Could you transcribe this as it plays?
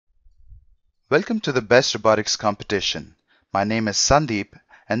Welcome to the Best Robotics Competition. My name is Sandeep,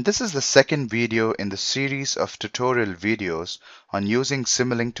 and this is the second video in the series of tutorial videos on using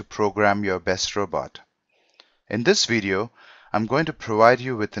Simulink to program your best robot. In this video, I'm going to provide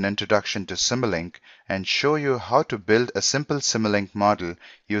you with an introduction to Simulink and show you how to build a simple Simulink model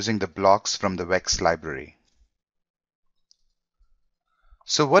using the blocks from the VEX library.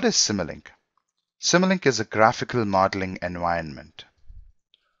 So what is Simulink? Simulink is a graphical modeling environment.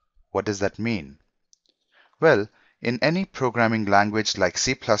 What does that mean? Well, in any programming language like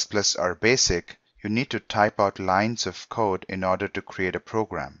C++ or BASIC, you need to type out lines of code in order to create a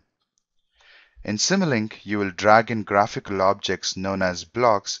program. In Simulink, you will drag in graphical objects known as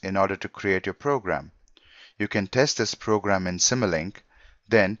blocks in order to create your program. You can test this program in Simulink.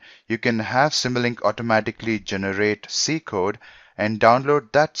 Then you can have Simulink automatically generate C code and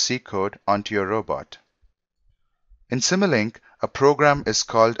download that C code onto your robot. In Simulink, a program is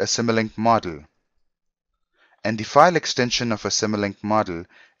called a Simulink model, and the file extension of a Simulink model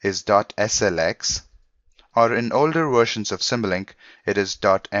is .slx, or in older versions of Simulink, it is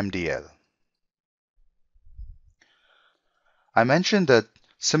 .mdl. I mentioned that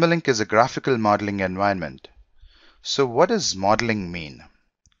Simulink is a graphical modeling environment. So what does modeling mean?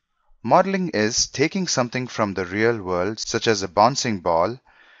 Modeling is taking something from the real world, such as a bouncing ball,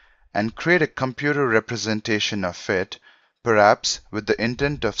 and create a computer representation of it, perhaps with the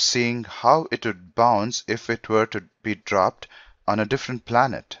intent of seeing how it would bounce if it were to be dropped on a different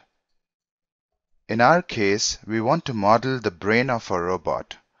planet. In our case, we want to model the brain of our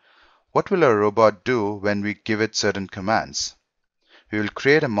robot. What will our robot do when we give it certain commands? We will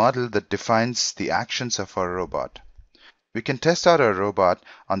create a model that defines the actions of our robot. We can test out our robot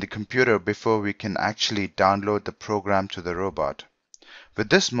on the computer before we can actually download the program to the robot. With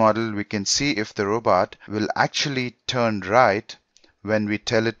this model, we can see if the robot will actually turn right when we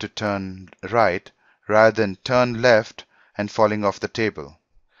tell it to turn right, rather than turn left and falling off the table.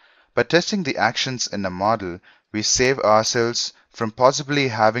 By testing the actions in a model, we save ourselves from possibly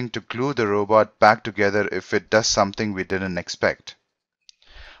having to glue the robot back together if it does something we didn't expect.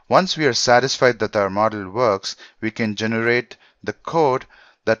 Once we are satisfied that our model works, we can generate the code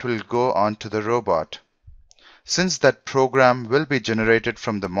that will go onto the robot. Since that program will be generated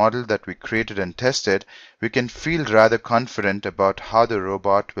from the model that we created and tested, we can feel rather confident about how the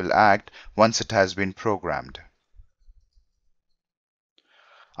robot will act once it has been programmed.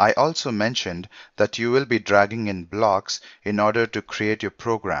 I also mentioned that you will be dragging in blocks in order to create your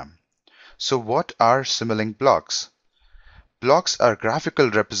program. So what are Simulink blocks? Blocks are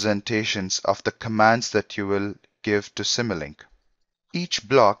graphical representations of the commands that you will give to Simulink. Each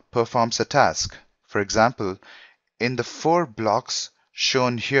block performs a task. For example, in the 4 blocks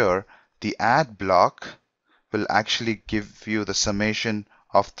shown here, the add block will actually give you the summation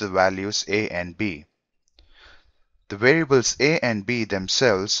of the values a and b. The variables a and b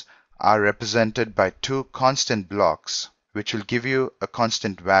themselves are represented by 2 constant blocks, which will give you a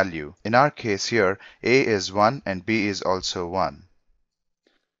constant value. In our case here, a is 1 and b is also 1.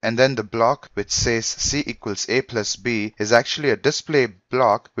 And then the block which says c equals a plus b is actually a display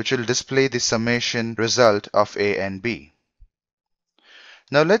block which will display the summation result of a and b.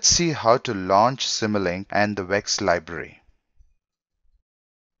 Now let's see how to launch Simulink and the VEX library.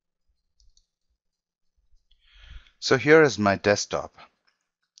 So here is my desktop.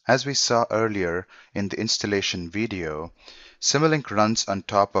 As we saw earlier in the installation video, Simulink runs on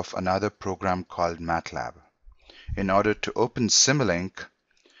top of another program called MATLAB. In order to open Simulink,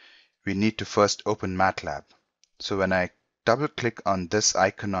 we need to first open MATLAB. So when I double click on this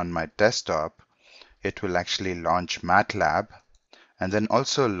icon on my desktop, it will actually launch MATLAB and then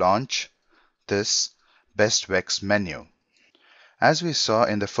also launch this Best VEX menu. As we saw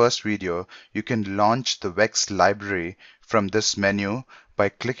in the first video, you can launch the VEX library from this menu by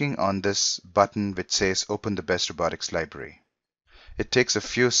clicking on this button which says Open the Best Robotics Library. It takes a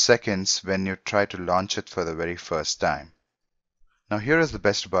few seconds when you try to launch it for the very first time. Now here is the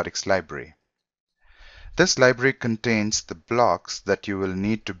Best Robotics Library. This library contains the blocks that you will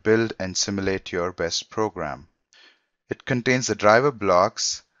need to build and simulate your best program. It contains the driver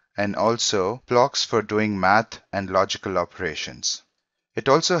blocks and also blocks for doing math and logical operations. It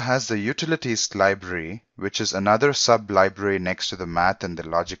also has the utilities library, which is another sub-library next to the math and the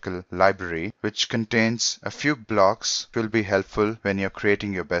logical library, which contains a few blocks that will be helpful when you're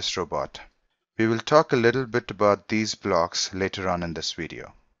creating your best robot. We will talk a little bit about these blocks later on in this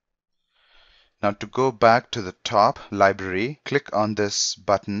video. Now to go back to the top library, click on this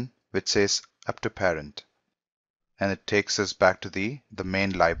button which says Up to Parent, and it takes us back to the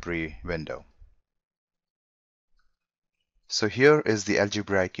main library window. So here is the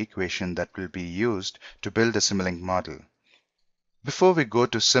algebraic equation that will be used to build the Simulink model. Before we go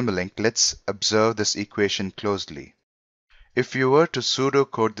to Simulink, let's observe this equation closely. If you were to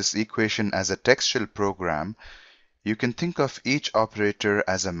pseudocode this equation as a textual program, you can think of each operator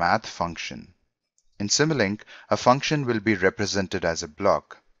as a math function. In Simulink, a function will be represented as a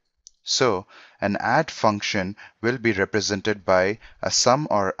block. So, an add function will be represented by a sum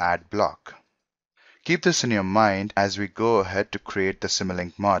or add block. Keep this in your mind as we go ahead to create the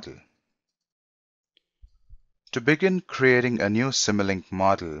Simulink model. To begin creating a new Simulink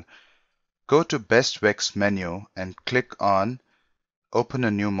model, go to BestWex menu and click on Open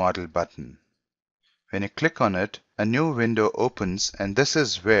a New Model button. When you click on it, a new window opens, and this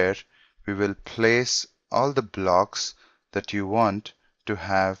is where we will place all the blocks that you want to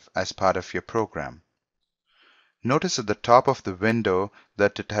have as part of your program. Notice at the top of the window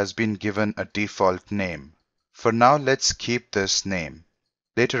that it has been given a default name. For now, let's keep this name.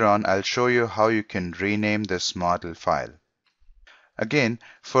 Later on, I'll show you how you can rename this model file. Again,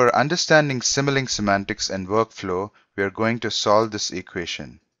 for understanding Simulink semantics and workflow, we are going to solve this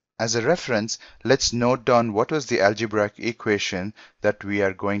equation. As a reference, let's note down what was the algebraic equation that we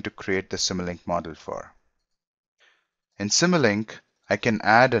are going to create the Simulink model for. In Simulink, I can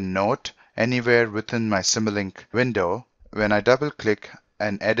add a note anywhere within my Simulink window. When I double-click,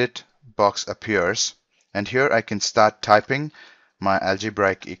 an edit box appears, and here I can start typing my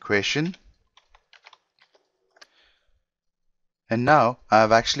algebraic equation. And now I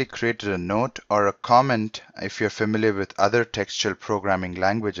have actually created a note or a comment, if you're familiar with other textual programming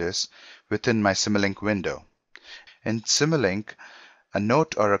languages, within my Simulink window. In Simulink, a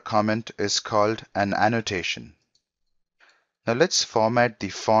note or a comment is called an annotation. Now let's format the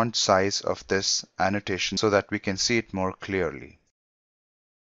font size of this annotation so that we can see it more clearly.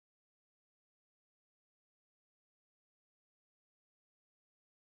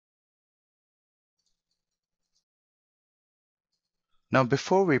 Now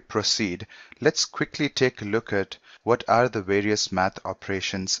before we proceed, let's quickly take a look at what are the various math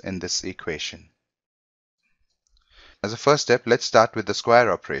operations in this equation. As a first step, let's start with the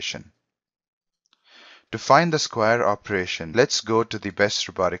square operation. To find the square operation, let's go to the Best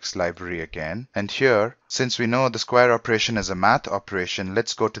Robotics library again. And here, since we know the square operation is a math operation,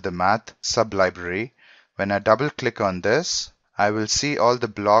 let's go to the math sublibrary. When I double click on this, I will see all the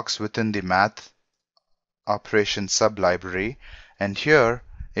blocks within the math operation sublibrary. And here,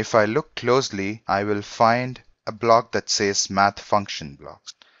 if I look closely, I will find a block that says math function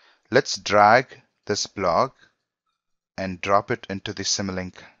blocks. Let's drag this block and drop it into the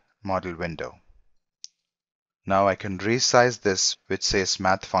Simulink model window. Now I can resize this which says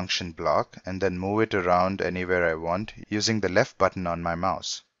math function block and then move it around anywhere I want using the left button on my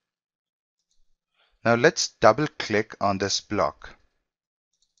mouse. Now let's double click on this block.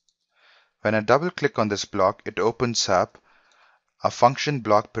 When I double click on this block, it opens up a function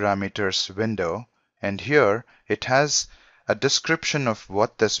block parameters window, and here it has a description of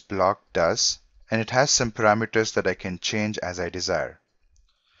what this block does, and it has some parameters that I can change as I desire.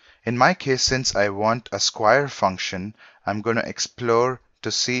 In my case, since I want a square function, I'm going to explore to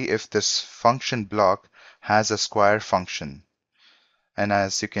see if this function block has a square function. And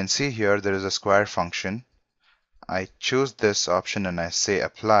as you can see here, there is a square function. I choose this option and I say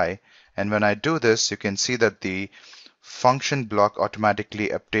apply. And when I do this, you can see that the function block automatically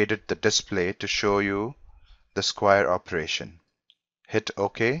updated the display to show you the square operation. Hit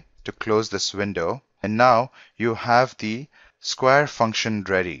OK to close this window. And now you have the square function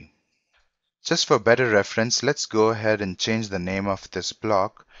ready. Just for better reference, let's go ahead and change the name of this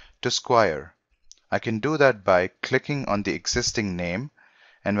block to square. I can do that by clicking on the existing name,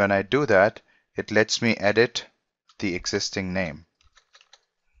 and when I do that, it lets me edit the existing name.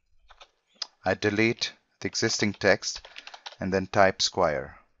 I delete the existing text and then type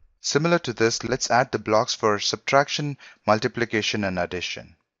square. Similar to this, let's add the blocks for subtraction, multiplication, and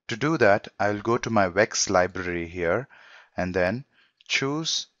addition. To do that, I'll go to my Wex library here and then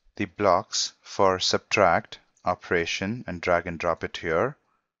choose the blocks for subtract operation and drag and drop it here.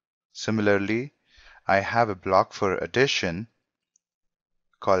 Similarly, I have a block for addition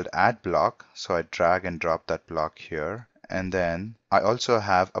called add block, so I drag and drop that block here. And then I also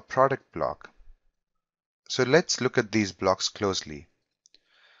have a product block. So let's look at these blocks closely.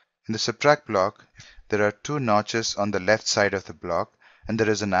 In the subtract block, there are two notches on the left side of the block, and there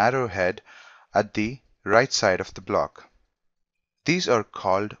is an arrowhead at the right side of the block. These are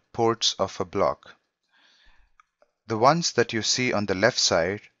called ports of a block. The ones that you see on the left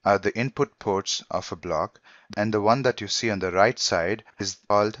side are the input ports of a block, and the one that you see on the right side is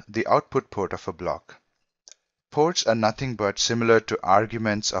called the output port of a block. ports are nothing but similar to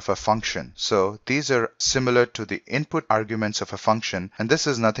arguments of a function. So these are similar to the input arguments of a function, and this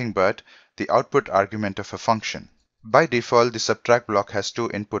is nothing but the output argument of a function. By default, the subtract block has two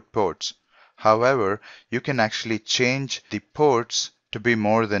input ports. However, you can actually change the ports to be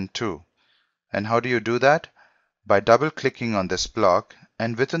more than two. And how do you do that? By double-clicking on this block,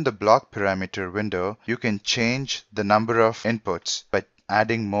 and within the block parameter window, you can change the number of inputs by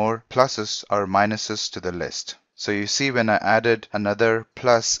adding more pluses or minuses to the list. So you see, when I added another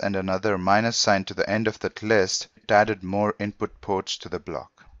plus and another minus sign to the end of that list, it added more input ports to the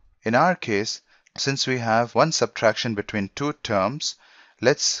block. In our case, since we have one subtraction between two terms,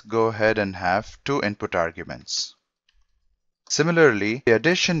 let's go ahead and have two input arguments. Similarly, the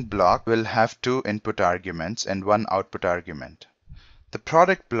addition block will have two input arguments and one output argument. The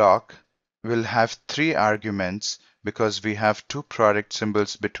product block will have three arguments because we have two product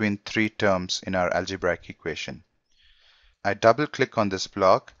symbols between three terms in our algebraic equation. I double-click on this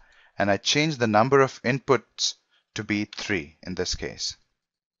block and I change the number of inputs to be 3 in this case.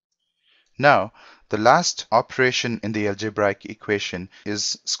 Now, the last operation in the algebraic equation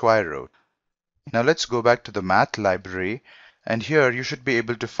is square root. Now let's go back to the math library, and here you should be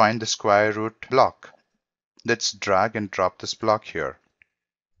able to find the square root block. Let's drag and drop this block here.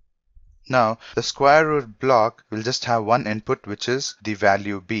 Now, the square root block will just have one input, which is the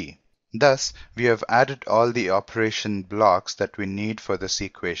value b. Thus, we have added all the operation blocks that we need for this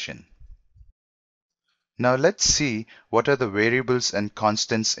equation. Now let's see what are the variables and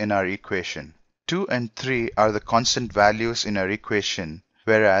constants in our equation. 2 and 3 are the constant values in our equation,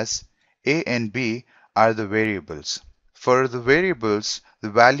 whereas a and b are the variables. For the variables,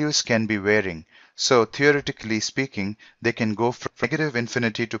 the values can be varying. So theoretically speaking, they can go from negative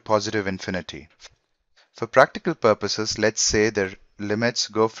infinity to positive infinity. For practical purposes, let's say their limits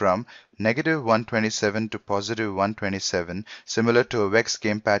go from negative 127 to positive 127, similar to a Vex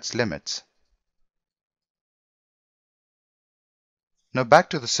gamepad's limits. Now back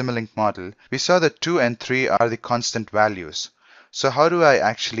to the Simulink model, we saw that 2 and 3 are the constant values. So how do I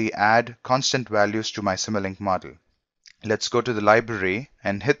actually add constant values to my Simulink model? Let's go to the library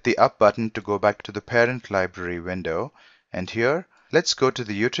and hit the up button to go back to the parent library window. And here, let's go to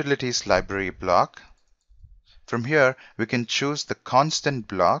the utilities library block. From here, we can choose the constant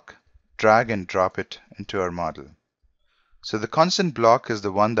block, drag and drop it into our model. So the constant block is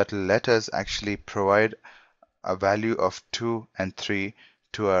the one that will let us actually provide a value of 2 and 3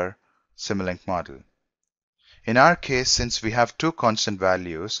 to our Simulink model. In our case, since we have two constant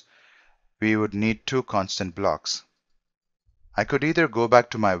values, we would need two constant blocks. I could either go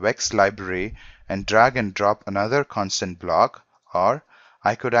back to my Vex library and drag and drop another constant block, or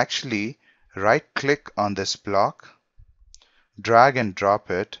I could actually right-click on this block, drag and drop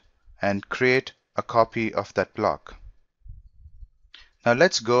it, and create a copy of that block. Now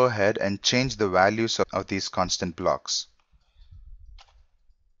let's go ahead and change the values of these constant blocks.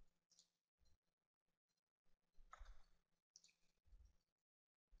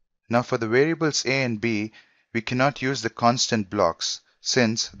 Now for the variables a and b, we cannot use the constant blocks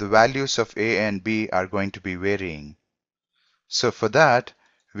since the values of a and b are going to be varying. So for that,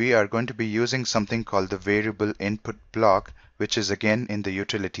 we are going to be using something called the variable input block, which is again in the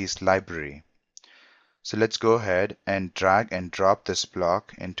utilities library. So let's go ahead and drag and drop this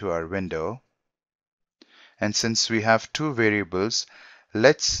block into our window. And since we have two variables,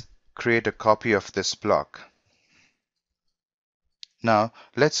 let's create a copy of this block. Now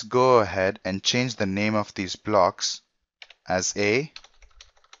let's go ahead and change the name of these blocks as A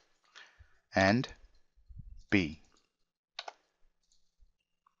and B.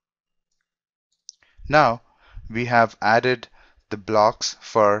 Now we have added the blocks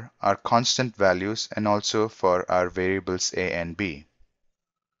for our constant values and also for our variables a and b.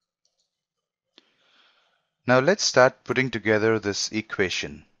 Now let's start putting together this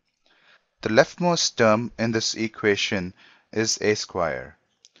equation. The leftmost term in this equation is a square.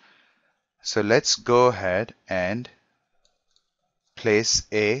 So let's go ahead and place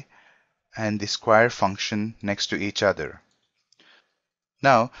a and the square function next to each other.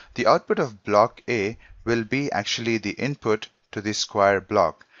 Now the output of block A will be actually the input to the square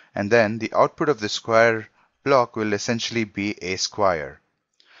block, and then the output of the square block will essentially be a square.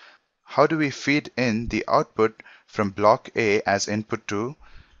 How do we feed in the output from block A as input to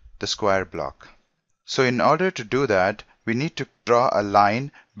the square block? So in order to do that, we need to draw a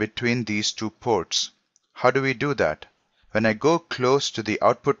line between these two ports. How do we do that? When I go close to the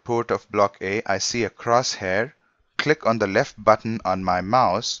output port of block A, I see a crosshair. Click on the left button on my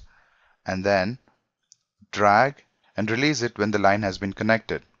mouse and then drag and release it when the line has been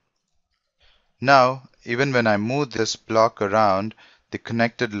connected. Now, even when I move this block around, the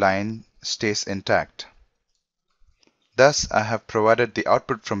connected line stays intact. Thus, I have provided the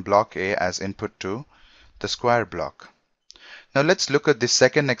output from block A as input to the square block. Now let's look at the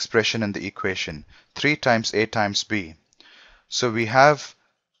second expression in the equation, 3 times A times B. So we have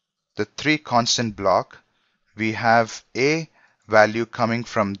the 3 constant block, we have A value coming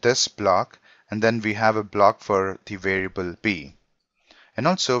from this block, and then we have a block for the variable B. And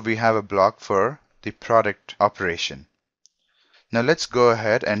also we have a block for the product operation. Now let's go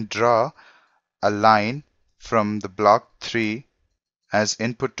ahead and draw a line from the block 3 as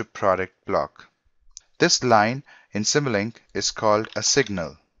input to product block. This line in Simulink is called a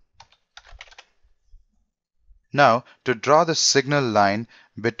signal. Now, to draw the signal line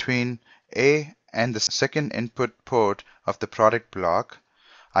between A and the second input port of the product block,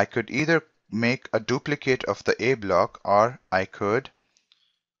 I could either make a duplicate of the A block, or I could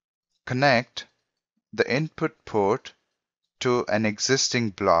connect the input port to an existing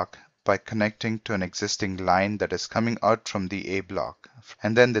block by connecting to an existing line that is coming out from the A block.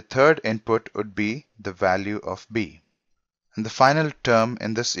 And then the third input would be the value of B. And the final term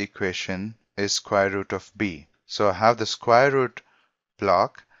in this equation is square root of B. So I have the square root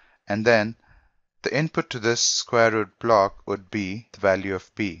block, and then the input to this square root block would be the value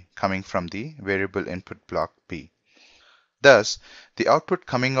of B coming from the variable input block B. Thus, the output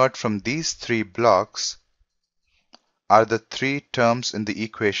coming out from these 3 blocks are the 3 terms in the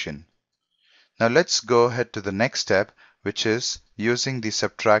equation. Now let's go ahead to the next step, which is using the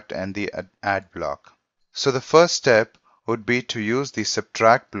subtract and the add block. So the first step would be to use the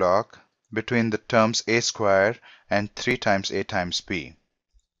subtract block between the terms A square and 3 times A times B.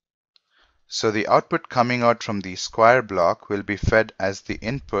 So the output coming out from the square block will be fed as the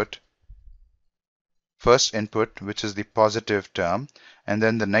input, first input, which is the positive term, and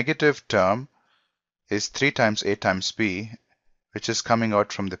then the negative term is 3 times A times B, which is coming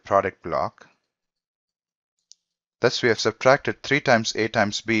out from the product block. Thus we have subtracted 3 times A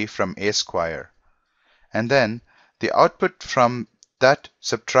times B from A square. And then the output from that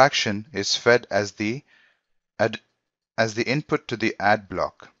subtraction is fed as the input to the add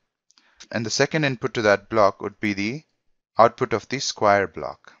block. And the second input to that block would be the output of the square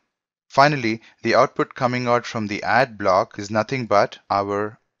block. Finally, the output coming out from the add block is nothing but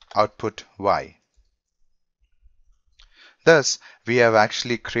our output y. Thus, we have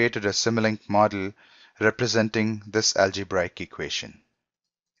actually created a Simulink model representing this algebraic equation.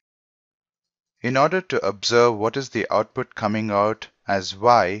 In order to observe what is the output coming out as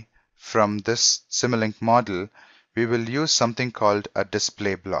y from this Simulink model, we will use something called a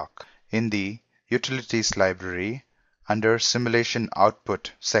display block. In the Utilities library, under Simulation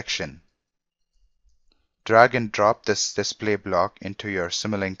Output section, drag and drop this display block into your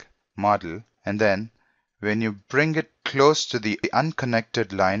Simulink model, and then when you bring it close to the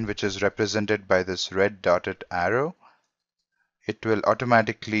unconnected line, which is represented by this red dotted arrow, it will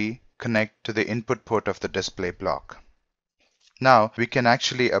automatically connect to the input port of the display block. Now we can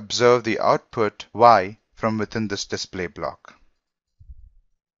actually observe the output y from within this display block.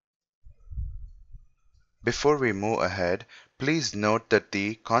 Before we move ahead, please note that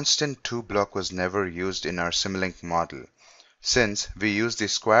the constant 2 block was never used in our Simulink model, since we used the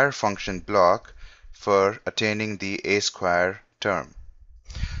square function block for attaining the A square term.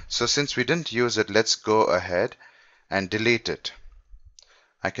 So since we didn't use it, let's go ahead and delete it.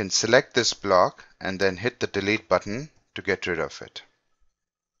 I can select this block and then hit the delete button to get rid of it.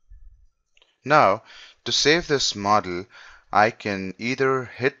 Now, to save this model, I can either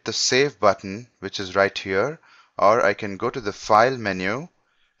hit the save button, which is right here, or I can go to the file menu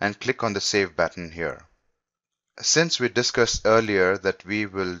and click on the save button here. Since we discussed earlier that we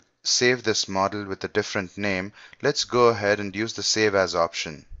will save this model with a different name, let's go ahead and use the save as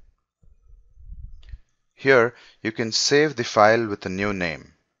option. Here you can save the file with a new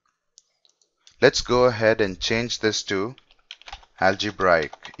name. Let's go ahead and change this to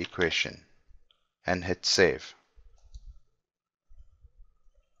algebraic equation and hit save.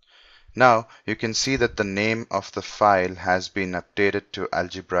 Now you can see that the name of the file has been updated to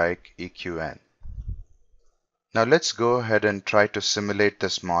algebraic EQN. Now let's go ahead and try to simulate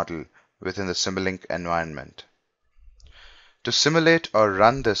this model within the Simulink environment. To simulate or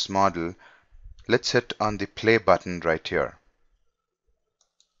run this model, let's hit on the play button right here.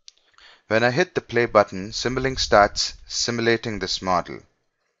 When I hit the play button, Simulink starts simulating this model.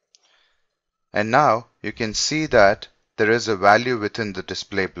 And now you can see that there is a value within the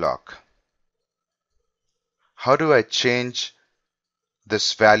display block. How do I change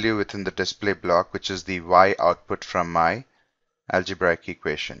this value within the display block, which is the y output from my algebraic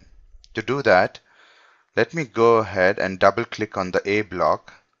equation? To do that, let me go ahead and double click on the A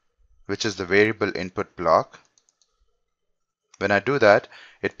block, which is the variable input block. When I do that,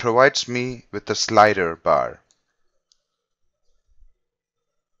 it provides me with a slider bar.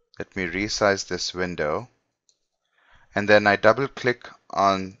 Let me resize this window. And then I double click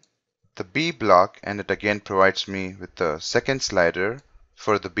on the B block and it again provides me with the second slider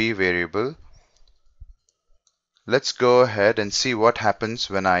for the B variable. Let's go ahead and see what happens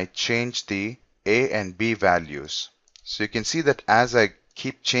when I change the A and B values. So you can see that as I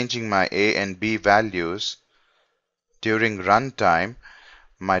keep changing my A and B values during runtime,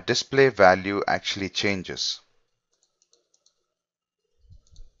 my display value actually changes.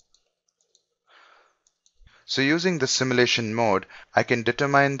 So using the simulation mode, I can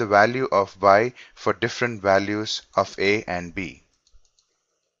determine the value of y for different values of A and B.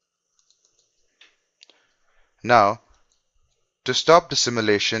 Now, to stop the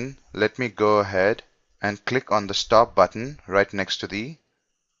simulation, let me go ahead and click on the stop button right next to the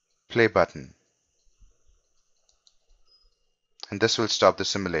play button. And this will stop the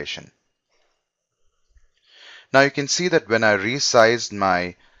simulation. Now you can see that when I resized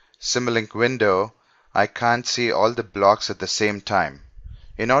my Simulink window, I can't see all the blocks at the same time.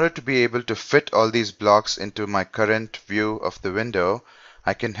 In order to be able to fit all these blocks into my current view of the window,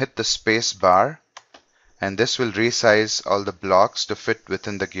 I can hit the space bar and this will resize all the blocks to fit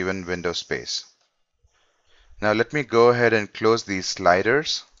within the given window space. Now let me go ahead and close these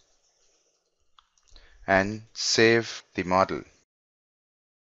sliders and save the model.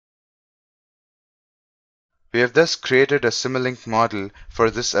 We have thus created a Simulink model for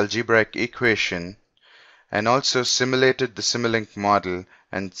this algebraic equation and also simulated the Simulink model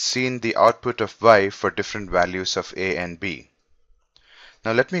and seen the output of y for different values of A and B.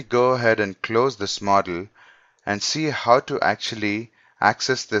 Now let me go ahead and close this model and see how to actually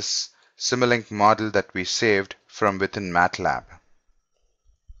access this Simulink model that we saved from within MATLAB.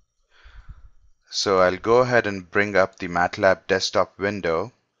 So I'll go ahead and bring up the MATLAB desktop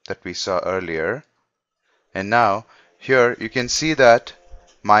window that we saw earlier. And now here you can see that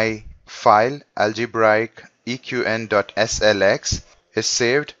my file algebraic eqn.slx is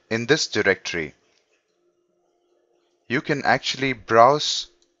saved in this directory. You can actually browse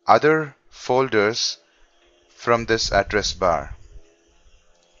other folders from this address bar.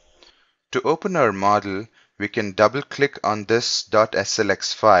 To open our model, we can double click on this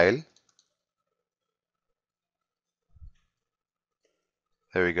 .slx file.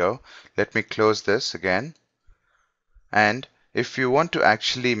 There we go. Let me close this again. And if you want to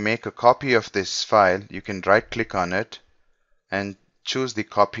actually make a copy of this file, you can right click on it and choose the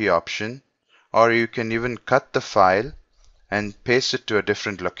copy option, or you can even cut the file and paste it to a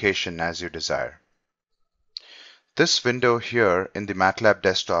different location as you desire. This window here in the MATLAB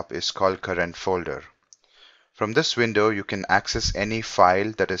desktop is called current folder. From this window, you can access any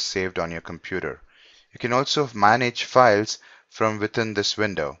file that is saved on your computer. You can also manage files from within this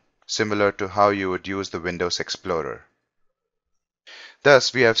window, similar to how you would use the Windows Explorer.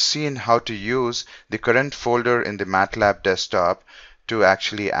 Thus, we have seen how to use the current folder in the MATLAB desktop to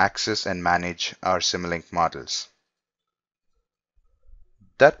actually access and manage our Simulink models.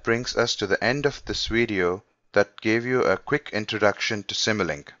 That brings us to the end of this video that gave you a quick introduction to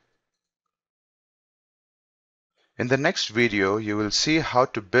Simulink. In the next video, you will see how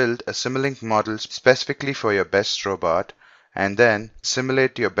to build a Simulink model specifically for your BEST robot and then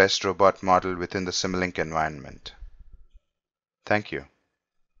simulate your BEST robot model within the Simulink environment. Thank you.